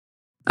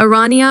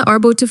Aronia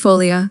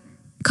arbutifolia,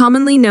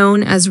 commonly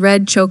known as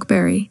red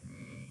chokeberry,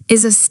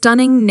 is a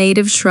stunning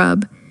native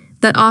shrub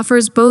that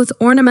offers both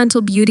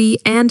ornamental beauty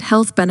and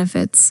health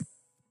benefits.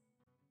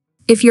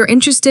 If you're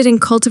interested in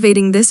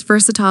cultivating this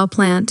versatile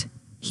plant,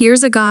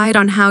 here's a guide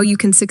on how you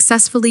can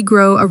successfully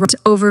grow a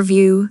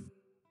overview.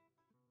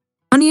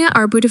 Aronia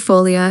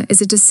arbutifolia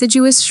is a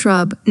deciduous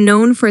shrub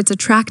known for its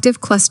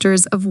attractive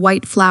clusters of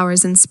white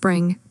flowers in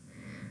spring,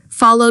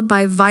 followed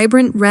by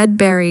vibrant red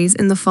berries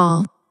in the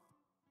fall.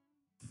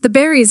 The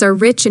berries are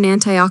rich in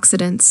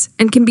antioxidants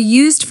and can be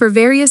used for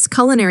various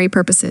culinary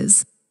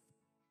purposes.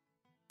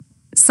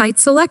 Site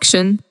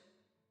selection.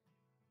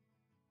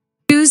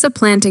 Choose a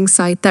planting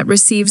site that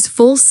receives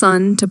full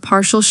sun to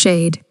partial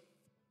shade.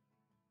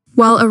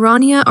 While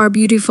Aronia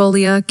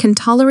arbutifolia can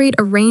tolerate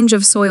a range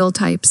of soil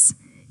types,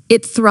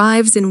 it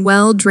thrives in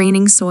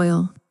well-draining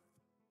soil.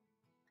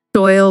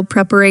 Soil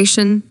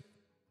preparation.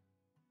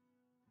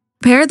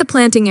 Prepare the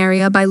planting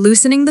area by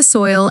loosening the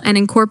soil and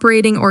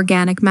incorporating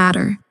organic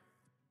matter.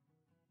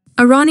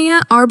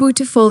 Aronia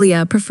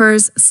arbutifolia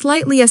prefers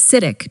slightly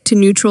acidic to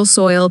neutral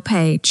soil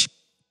pH.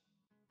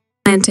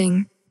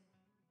 Planting.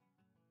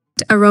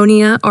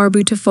 Aronia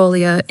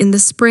arbutifolia in the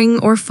spring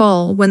or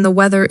fall when the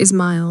weather is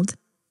mild.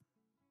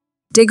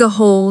 Dig a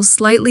hole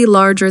slightly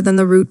larger than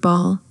the root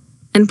ball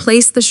and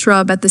place the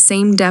shrub at the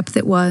same depth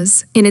it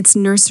was in its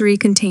nursery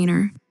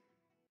container.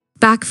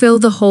 Backfill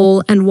the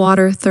hole and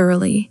water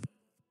thoroughly.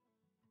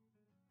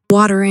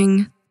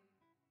 Watering.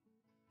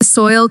 The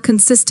soil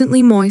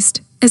consistently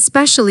moist,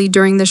 especially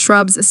during the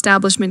shrub's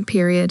establishment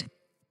period.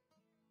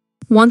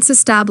 Once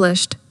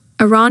established,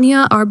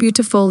 Aronia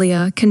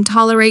arbutifolia can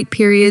tolerate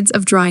periods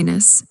of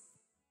dryness.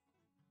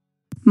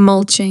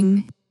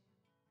 Mulching.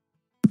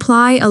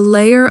 Apply a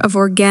layer of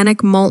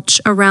organic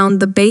mulch around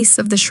the base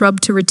of the shrub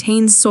to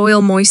retain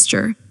soil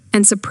moisture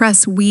and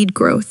suppress weed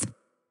growth.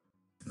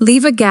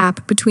 Leave a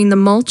gap between the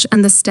mulch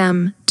and the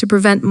stem to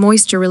prevent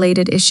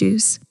moisture-related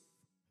issues.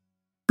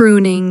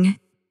 Pruning.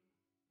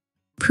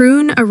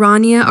 Prune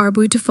Aronia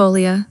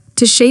arbutifolia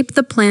to shape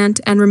the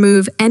plant and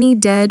remove any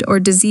dead or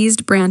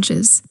diseased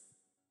branches.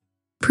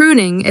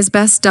 Pruning is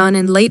best done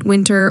in late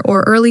winter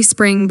or early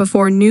spring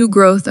before new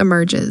growth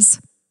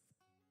emerges.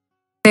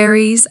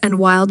 Berries and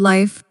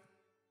wildlife.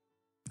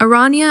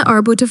 Aronia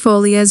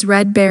arbutifolia's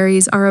red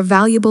berries are a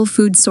valuable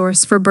food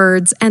source for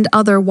birds and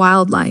other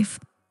wildlife.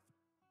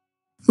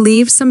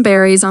 Leave some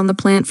berries on the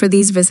plant for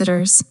these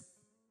visitors.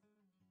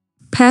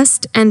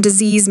 Pest and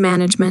disease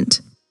management.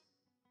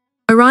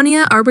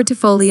 Aronia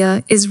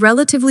arbutifolia is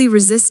relatively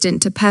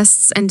resistant to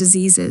pests and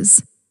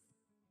diseases.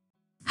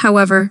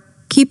 However,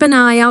 keep an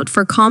eye out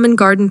for common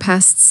garden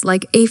pests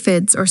like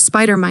aphids or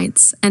spider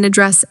mites and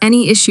address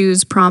any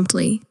issues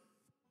promptly.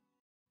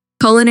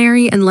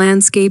 Culinary and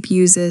landscape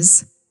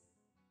uses.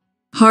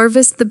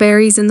 Harvest the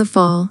berries in the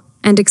fall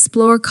and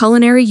explore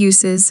culinary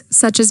uses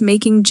such as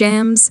making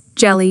jams,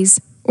 jellies,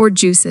 or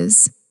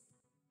juices.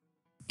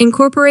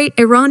 Incorporate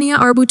Aronia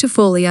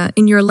arbutifolia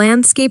in your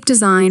landscape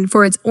design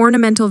for its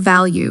ornamental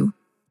value.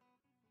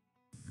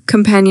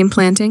 Companion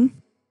planting.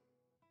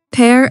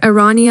 Pair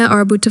Aronia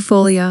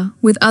arbutifolia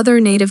with other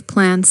native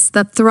plants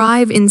that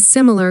thrive in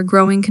similar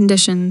growing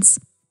conditions.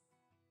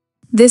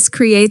 This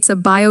creates a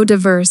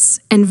biodiverse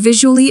and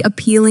visually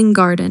appealing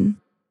garden.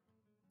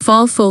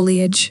 Fall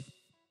foliage.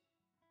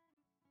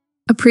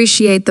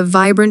 Appreciate the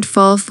vibrant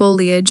fall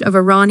foliage of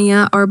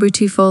Aronia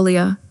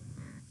arbutifolia,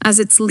 as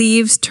its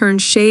leaves turn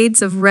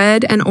shades of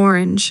red and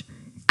orange,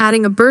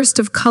 adding a burst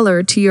of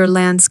color to your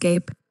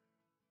landscape.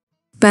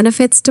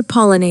 Benefits to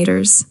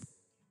pollinators.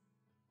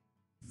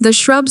 The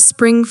shrub's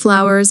spring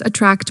flowers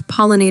attract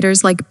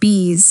pollinators like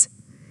bees,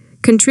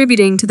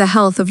 contributing to the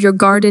health of your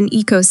garden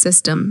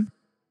ecosystem.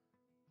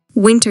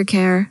 Winter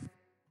care.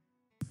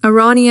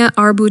 Aronia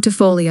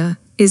arbutifolia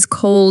is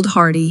cold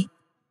hardy.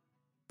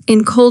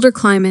 In colder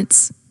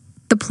climates,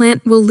 the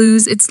plant will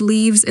lose its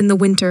leaves in the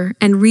winter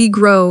and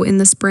regrow in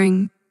the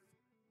spring.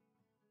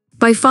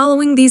 By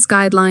following these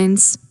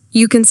guidelines,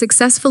 you can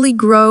successfully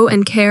grow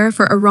and care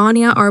for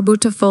Aronia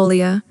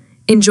arbutifolia,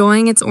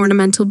 enjoying its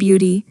ornamental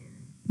beauty,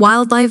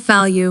 wildlife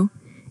value,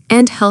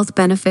 and health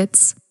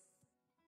benefits.